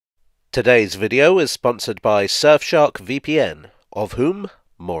Today's video is sponsored by Surfshark VPN, of whom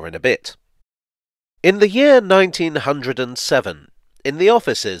more in a bit. In the year 1907, in the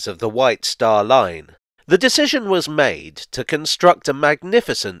offices of the White Star Line, the decision was made to construct a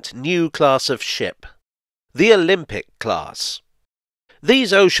magnificent new class of ship, the Olympic class.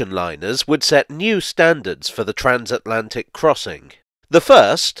 These ocean liners would set new standards for the transatlantic crossing. The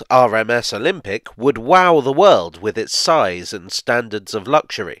first, RMS Olympic, would wow the world with its size and standards of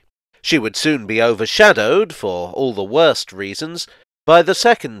luxury. She would soon be overshadowed, for all the worst reasons, by the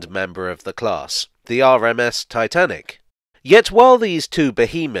second member of the class, the RMS Titanic. Yet while these two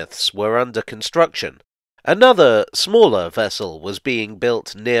behemoths were under construction, another, smaller vessel was being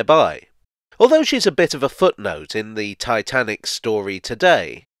built nearby. Although she's a bit of a footnote in the Titanic story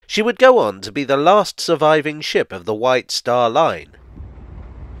today, she would go on to be the last surviving ship of the White Star Line.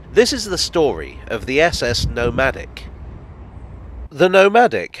 This is the story of the SS Nomadic. The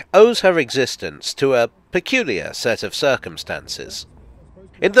Nomadic owes her existence to a peculiar set of circumstances.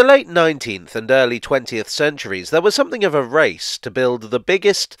 In the late 19th and early 20th centuries, there was something of a race to build the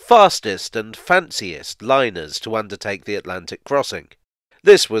biggest, fastest and fanciest liners to undertake the Atlantic crossing.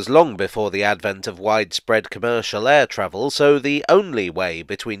 This was long before the advent of widespread commercial air travel, so the only way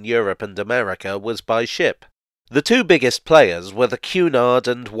between Europe and America was by ship. The two biggest players were the Cunard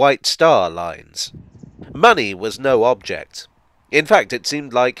and White Star lines. Money was no object. In fact, it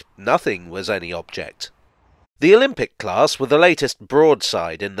seemed like nothing was any object. The Olympic class were the latest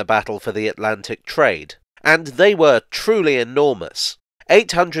broadside in the battle for the Atlantic trade, and they were truly enormous.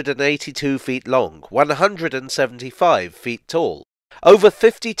 882 feet long, 175 feet tall, over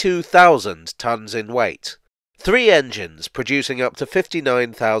 52,000 tons in weight. 3 engines producing up to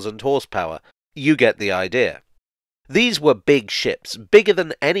 59,000 horsepower. You get the idea. These were big ships, bigger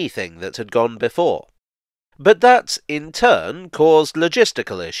than anything that had gone before. But that, in turn, caused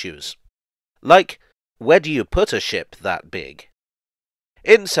logistical issues. Like, where do you put a ship that big?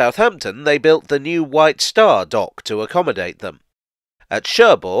 In Southampton, they built the new White Star dock to accommodate them. At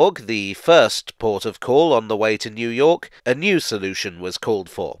Cherbourg, the first port of call on the way to New York, a new solution was called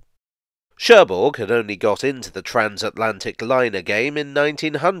for. Cherbourg had only got into the transatlantic liner game in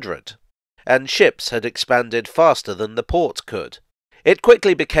 1900, and ships had expanded faster than the port could. It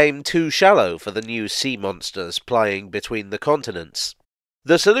quickly became too shallow for the new sea monsters plying between the continents.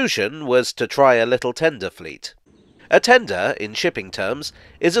 The solution was to try a little tender fleet. A tender, in shipping terms,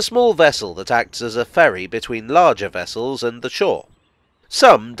 is a small vessel that acts as a ferry between larger vessels and the shore.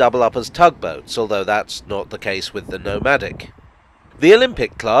 Some double up as tugboats, although that's not the case with the Nomadic. The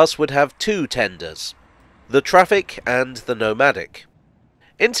Olympic class would have 2 tenders, the Traffic and the Nomadic.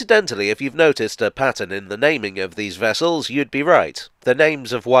 Incidentally, if you've noticed a pattern in the naming of these vessels, you'd be right. The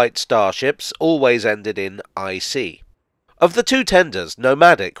names of White Star ships always ended in IC. Of the 2 tenders,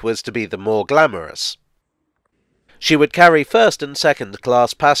 Nomadic was to be the more glamorous. She would carry first and second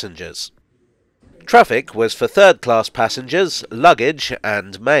class passengers. Traffic was for third class passengers, luggage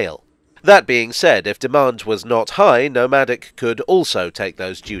and mail. That being said, if demand was not high, Nomadic could also take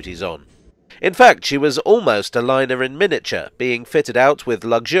those duties on. In fact, she was almost a liner in miniature, being fitted out with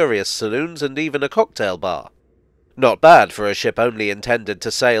luxurious saloons and even a cocktail bar. Not bad for a ship only intended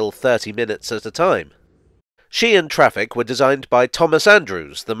to sail 30 minutes at a time. She and Traffic were designed by Thomas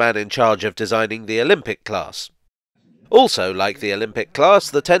Andrews, the man in charge of designing the Olympic class. Also, like the Olympic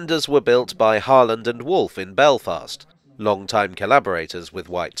class, the tenders were built by Harland and Wolff in Belfast, long-time collaborators with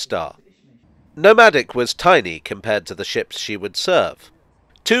White Star. Nomadic was tiny compared to the ships she would serve.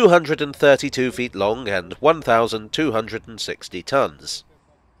 232 feet long and 1,260 tons.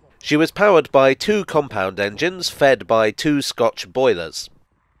 She was powered by 2 compound engines fed by 2 Scotch boilers.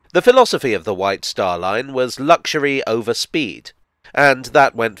 The philosophy of the White Star Line was luxury over speed, and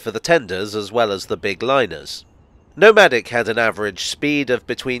that went for the tenders as well as the big liners. Nomadic had an average speed of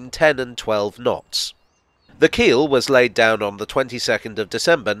between 10 and 12 knots. The keel was laid down on the 22nd of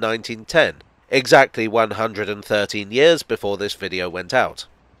December 1910, exactly 113 years before this video went out.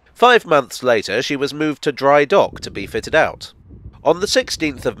 5 months later, she was moved to dry dock to be fitted out. On the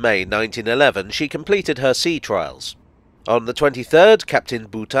 16th of May 1911, she completed her sea trials. On the 23rd, Captain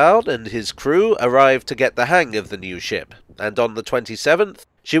Boutard and his crew arrived to get the hang of the new ship, and on the 27th,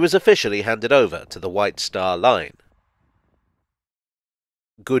 she was officially handed over to the White Star Line.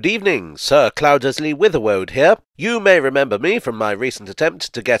 Good evening, Sir Cloudesley Witherwold here. You may remember me from my recent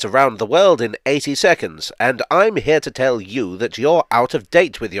attempt to get around the world in 80 seconds, and I'm here to tell you that you're out of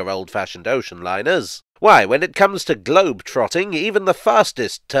date with your old-fashioned ocean liners. Why, when it comes to globe-trotting, even the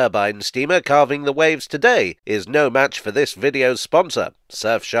fastest turbine steamer carving the waves today is no match for this video's sponsor,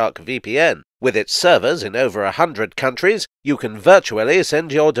 Surfshark VPN. With its servers in over 100 countries, you can virtually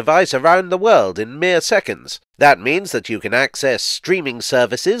send your device around the world in mere seconds. That means that you can access streaming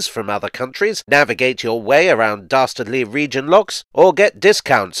services from other countries, navigate your way around dastardly region locks, or get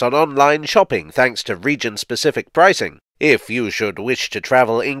discounts on online shopping thanks to region-specific pricing. If you should wish to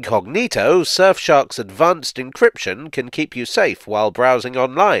travel incognito, Surfshark's advanced encryption can keep you safe while browsing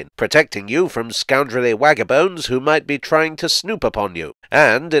online, protecting you from scoundrelly vagabonds who might be trying to snoop upon you.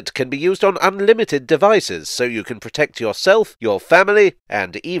 And it can be used on unlimited devices, so you can protect yourself, your family,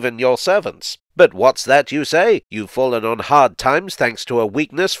 and even your servants. But what's that you say? You've fallen on hard times thanks to a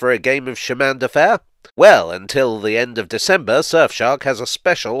weakness for a game of chemin de fer? Well, until the end of December, Surfshark has a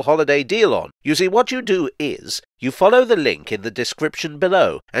special holiday deal on. You see, what you do is, you follow the link in the description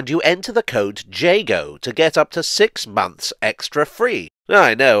below, and you enter the code JAGO to get up to 6 months extra free.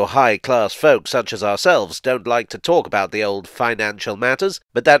 I know high-class folk such as ourselves don't like to talk about the old financial matters,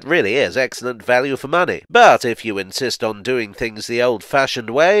 but that really is excellent value for money. But if you insist on doing things the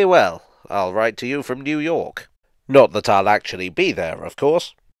old-fashioned way, well, I'll write to you from New York. Not that I'll actually be there, of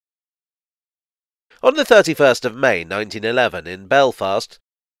course. On the 31st of May 1911 in Belfast,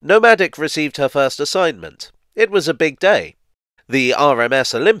 Nomadic received her first assignment. It was a big day. The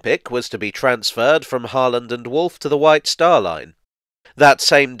RMS Olympic was to be transferred from Harland and Wolff to the White Star Line. That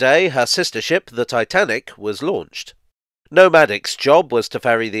same day, her sister ship, the Titanic, was launched. Nomadic's job was to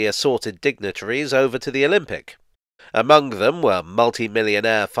ferry the assorted dignitaries over to the Olympic. Among them were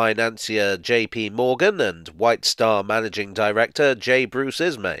multi-millionaire financier J.P. Morgan and White Star Managing Director J. Bruce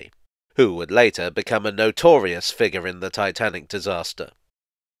Ismay, who would later become a notorious figure in the Titanic disaster.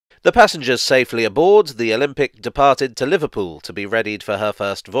 The passengers safely aboard, the Olympic departed to Liverpool to be readied for her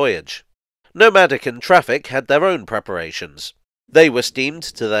first voyage. Nomadic and Traffic had their own preparations. They were steamed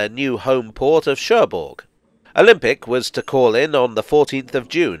to their new home port of Cherbourg. Olympic was to call in on the 14th of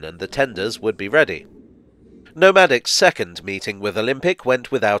June and the tenders would be ready. Nomadic's second meeting with Olympic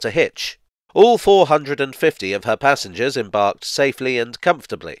went without a hitch. All 450 of her passengers embarked safely and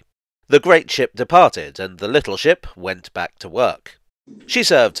comfortably. The great ship departed, and the little ship went back to work. She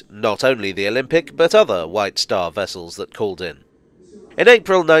served not only the Olympic, but other White Star vessels that called in. In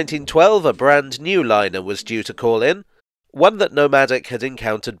April 1912, a brand new liner was due to call in, one that Nomadic had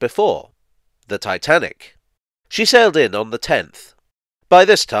encountered before, the Titanic. She sailed in on the 10th. By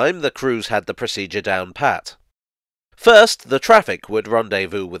this time, the crews had the procedure down pat. First, the Traffic would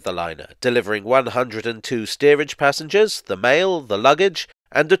rendezvous with the liner, delivering 102 steerage passengers, the mail, the luggage,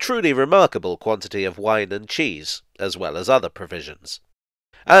 and a truly remarkable quantity of wine and cheese, as well as other provisions.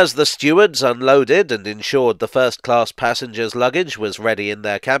 As the stewards unloaded and ensured the first-class passengers' luggage was ready in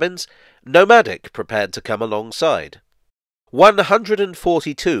their cabins, Nomadic prepared to come alongside.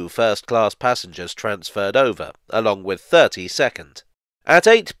 142 first-class passengers transferred over, along with 30 second. At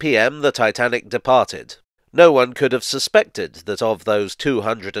 8 p.m. the Titanic departed. No one could have suspected that of those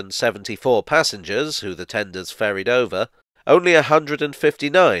 274 passengers who the tenders ferried over, only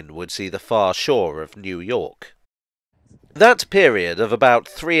 159 would see the far shore of New York. That period of about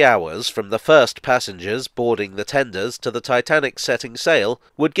 3 hours from the first passengers boarding the tenders to the Titanic setting sail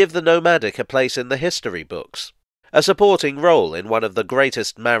would give the Nomadic a place in the history books, a supporting role in one of the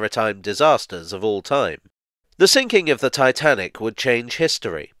greatest maritime disasters of all time. The sinking of the Titanic would change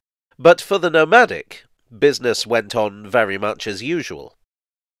history, but for the Nomadic, business went on very much as usual.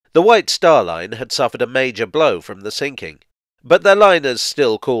 The White Star Line had suffered a major blow from the sinking, but their liners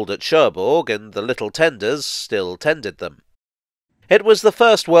still called at Cherbourg, and the little tenders still tended them. It was the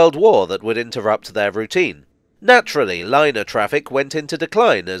First World War that would interrupt their routine. Naturally, liner traffic went into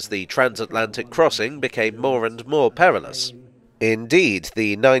decline as the transatlantic crossing became more and more perilous. Indeed,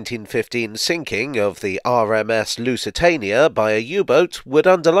 the 1915 sinking of the RMS Lusitania by a U-boat would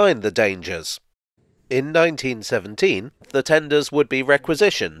underline the dangers. In 1917, the tenders would be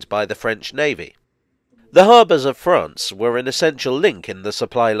requisitioned by the French Navy. The harbours of France were an essential link in the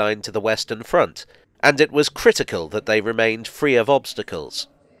supply line to the Western Front, and it was critical that they remained free of obstacles.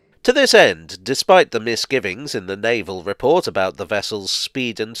 To this end, despite the misgivings in the naval report about the vessel's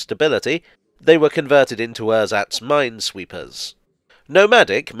speed and stability, they were converted into ersatz minesweepers.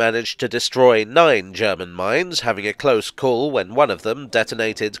 Nomadic managed to destroy 9 German mines, having a close call when one of them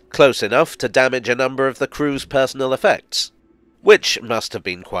detonated close enough to damage a number of the crew's personal effects, which must have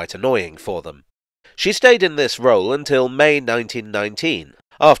been quite annoying for them. She stayed in this role until May 1919.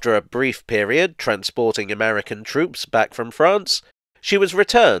 After a brief period transporting American troops back from France, she was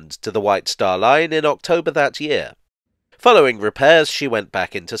returned to the White Star Line in October that year. Following repairs, she went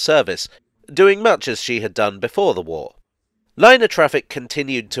back into service, doing much as she had done before the war. Liner traffic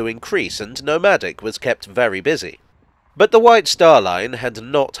continued to increase and Nomadic was kept very busy. But the White Star Line had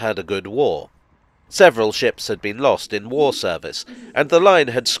not had a good war. Several ships had been lost in war service, and the line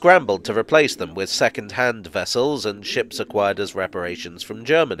had scrambled to replace them with second-hand vessels and ships acquired as reparations from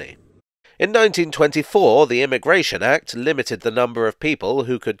Germany. In 1924, the Immigration Act limited the number of people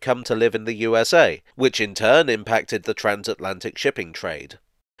who could come to live in the USA, which in turn impacted the transatlantic shipping trade.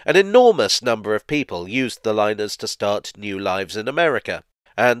 An enormous number of people used the liners to start new lives in America,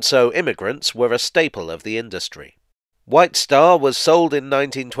 and so immigrants were a staple of the industry. White Star was sold in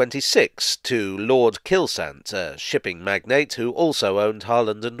 1926 to Lord Kilsant, a shipping magnate who also owned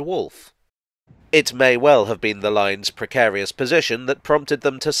Harland and Wolff. It may well have been the line's precarious position that prompted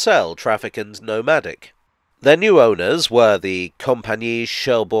them to sell Traffic and Nomadic. Their new owners were the Compagnie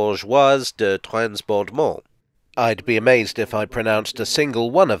Cherbourgeoise de Transbordement. I'd be amazed if I pronounced a single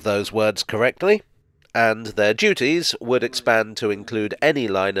one of those words correctly, and their duties would expand to include any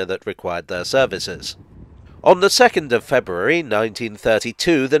liner that required their services. On the 2nd of February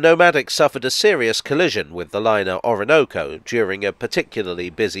 1932, the Nomadic suffered a serious collision with the liner Orinoco during a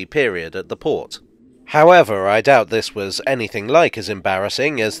particularly busy period at the port. However, I doubt this was anything like as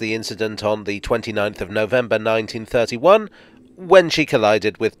embarrassing as the incident on the 29th of November 1931, when she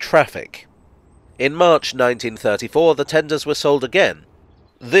collided with Traffic. In March 1934, the tenders were sold again,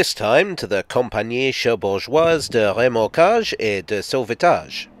 this time to the Compagnie Cherbourgeoise de Remorquage et de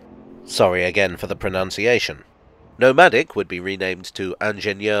Sauvetage. Sorry again for the pronunciation. Nomadic would be renamed to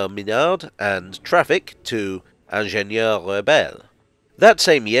Ingénieur Minard, and Traffic to Ingénieur Rebelle. That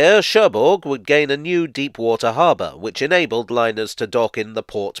same year, Cherbourg would gain a new deep-water harbour, which enabled liners to dock in the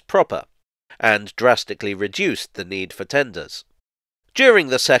port proper, and drastically reduced the need for tenders. During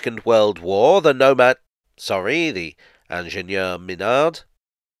the Second World War, the Ingénieur Minard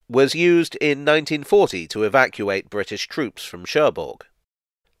was used in 1940 to evacuate British troops from Cherbourg.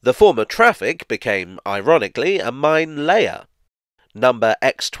 The former Traffic became, ironically, a mine layer. Number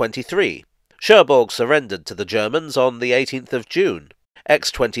X-23. Cherbourg surrendered to the Germans on the 18th of June.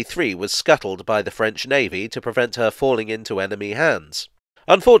 X-23 was scuttled by the French Navy to prevent her falling into enemy hands.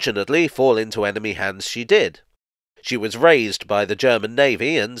 Unfortunately, fall into enemy hands she did. She was raised by the German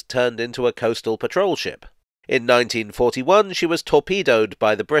Navy and turned into a coastal patrol ship. In 1941 she was torpedoed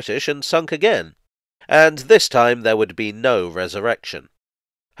by the British and sunk again, and this time there would be no resurrection.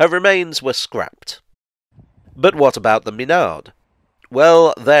 Her remains were scrapped. But what about the Minard?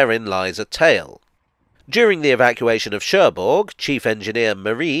 Well, therein lies a tale. During the evacuation of Cherbourg, Chief Engineer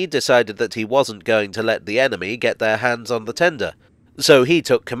Marie decided that he wasn't going to let the enemy get their hands on the tender, so he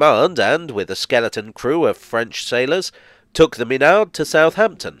took command and, with a skeleton crew of French sailors, took the Minard to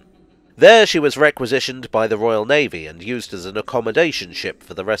Southampton. There she was requisitioned by the Royal Navy and used as an accommodation ship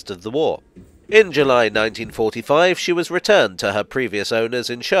for the rest of the war. In July 1945 she was returned to her previous owners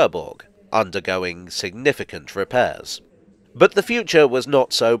in Cherbourg, undergoing significant repairs. But the future was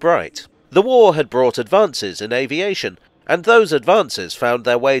not so bright. The war had brought advances in aviation, and those advances found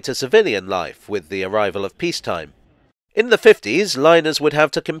their way to civilian life with the arrival of peacetime. In the 50s, liners would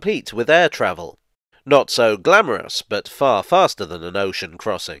have to compete with air travel. Not so glamorous, but far faster than an ocean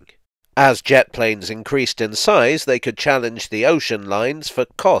crossing. As jet planes increased in size, they could challenge the ocean lines for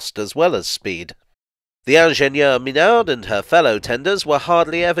cost as well as speed. The Ingénieur Minard and her fellow tenders were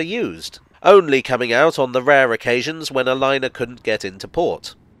hardly ever used, only coming out on the rare occasions when a liner couldn't get into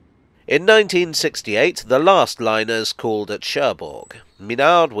port. In 1968, the last liners called at Cherbourg.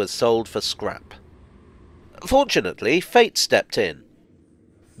 Minard was sold for scrap. Fortunately, fate stepped in.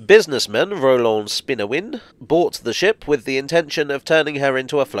 Businessman Roland Spinawin bought the ship with the intention of turning her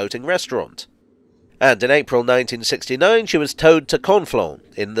into a floating restaurant, and in April 1969 she was towed to Conflans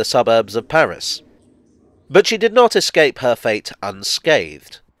in the suburbs of Paris. But she did not escape her fate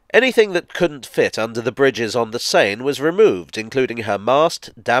unscathed. Anything that couldn't fit under the bridges on the Seine was removed, including her mast,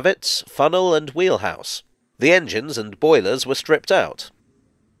 davits, funnel and wheelhouse. The engines and boilers were stripped out.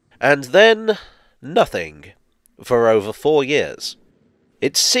 And then nothing, for over 4 years.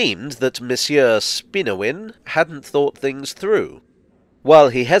 It seemed that Monsieur Spinawin hadn't thought things through. While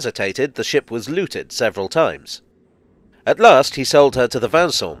he hesitated, the ship was looted several times. At last he sold her to the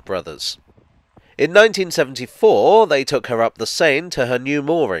Vincent brothers. In 1974 they took her up the Seine to her new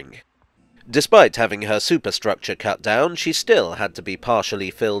mooring. Despite having her superstructure cut down, she still had to be partially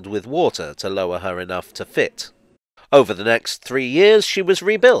filled with water to lower her enough to fit. Over the next 3 years she was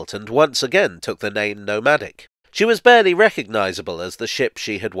rebuilt and once again took the name Nomadic. She was barely recognizable as the ship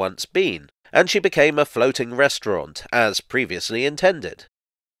she had once been, and she became a floating restaurant, as previously intended.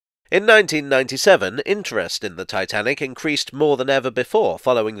 In 1997, interest in the Titanic increased more than ever before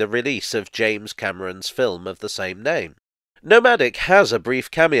following the release of James Cameron's film of the same name. Nomadic has a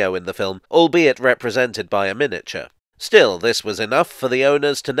brief cameo in the film, albeit represented by a miniature. Still, this was enough for the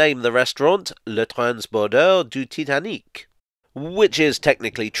owners to name the restaurant Le Transbordeur du Titanic, which is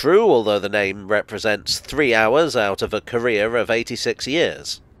technically true, although the name represents 3 hours out of a career of 86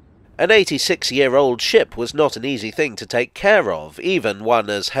 years. An 86-year-old ship was not an easy thing to take care of, even one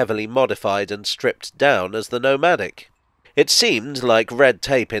as heavily modified and stripped down as the Nomadic. It seemed like red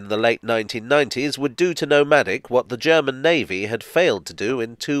tape in the late 1990s would do to Nomadic what the German Navy had failed to do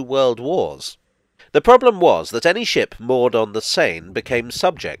in 2 world wars. The problem was that any ship moored on the Seine became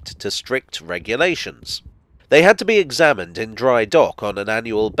subject to strict regulations. They had to be examined in dry dock on an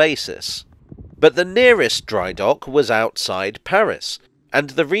annual basis. But the nearest dry dock was outside Paris, and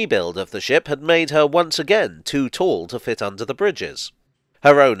the rebuild of the ship had made her once again too tall to fit under the bridges.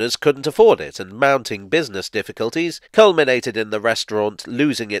 Her owners couldn't afford it, and mounting business difficulties culminated in the restaurant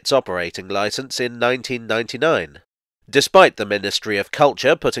losing its operating license in 1999. Despite the Ministry of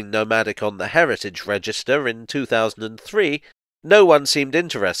Culture putting Nomadic on the Heritage Register in 2003, no one seemed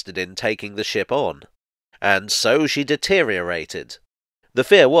interested in taking the ship on. And so she deteriorated. The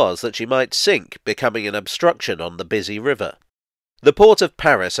fear was that she might sink, becoming an obstruction on the busy river. The port of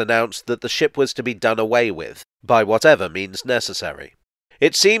Paris announced that the ship was to be done away with, by whatever means necessary.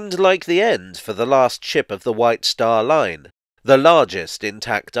 It seemed like the end for the last ship of the White Star Line, the largest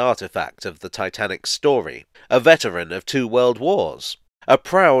intact artifact of the Titanic's story, a veteran of 2 world wars, a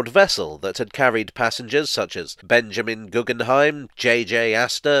proud vessel that had carried passengers such as Benjamin Guggenheim, J.J.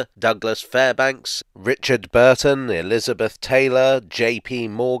 Astor, Douglas Fairbanks, Richard Burton, Elizabeth Taylor, J.P.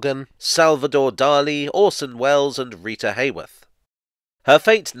 Morgan, Salvador Dali, Orson Welles, and Rita Hayworth. Her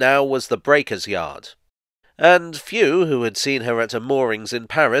fate now was the breaker's yard, and few who had seen her at her moorings in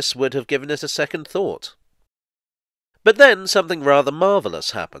Paris would have given it a second thought. But then something rather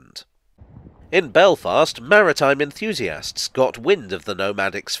marvellous happened. In Belfast, maritime enthusiasts got wind of the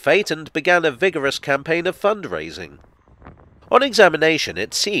Nomadic's fate and began a vigorous campaign of fundraising. On examination,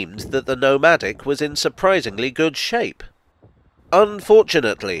 it seemed that the Nomadic was in surprisingly good shape.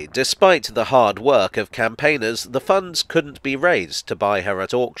 Unfortunately, despite the hard work of campaigners, the funds couldn't be raised to buy her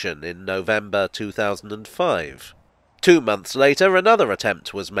at auction in November 2005. 2 months later, another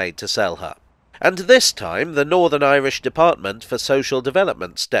attempt was made to sell her, and this time the Northern Irish Department for Social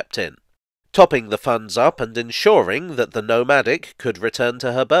Development stepped in, topping the funds up and ensuring that the Nomadic could return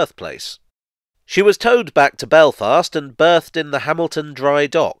to her birthplace. She was towed back to Belfast and berthed in the Hamilton Dry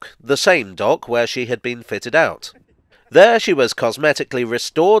Dock, the same dock where she had been fitted out. There she was cosmetically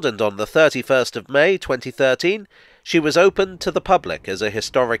restored, and on the 31st of May 2013 she was opened to the public as a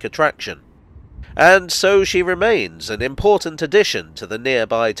historic attraction. And so she remains, an important addition to the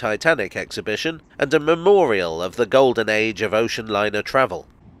nearby Titanic exhibition and a memorial of the golden age of ocean liner travel.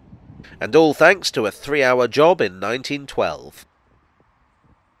 And all thanks to a 3-hour job in 1912.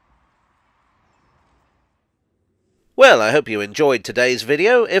 Well, I hope you enjoyed today's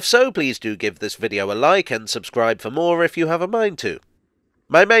video. If so, please do give this video a like and subscribe for more if you have a mind to.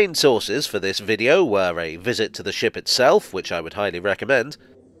 My main sources for this video were a visit to the ship itself, which I would highly recommend,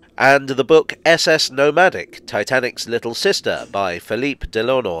 and the book SS Nomadic, Titanic's Little Sister by Philippe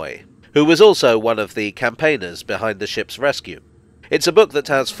Delannoy, who was also one of the campaigners behind the ship's rescue. It's a book that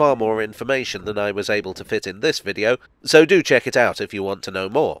has far more information than I was able to fit in this video, so do check it out if you want to know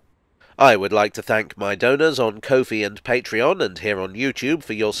more. I would like to thank my donors on Ko-fi and Patreon and here on YouTube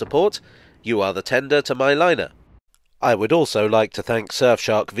for your support. You are the tender to my liner. I would also like to thank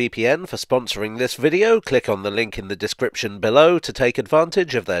Surfshark VPN for sponsoring this video. Click on the link in the description below to take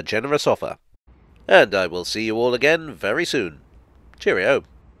advantage of their generous offer. And I will see you all again very soon. Cheerio.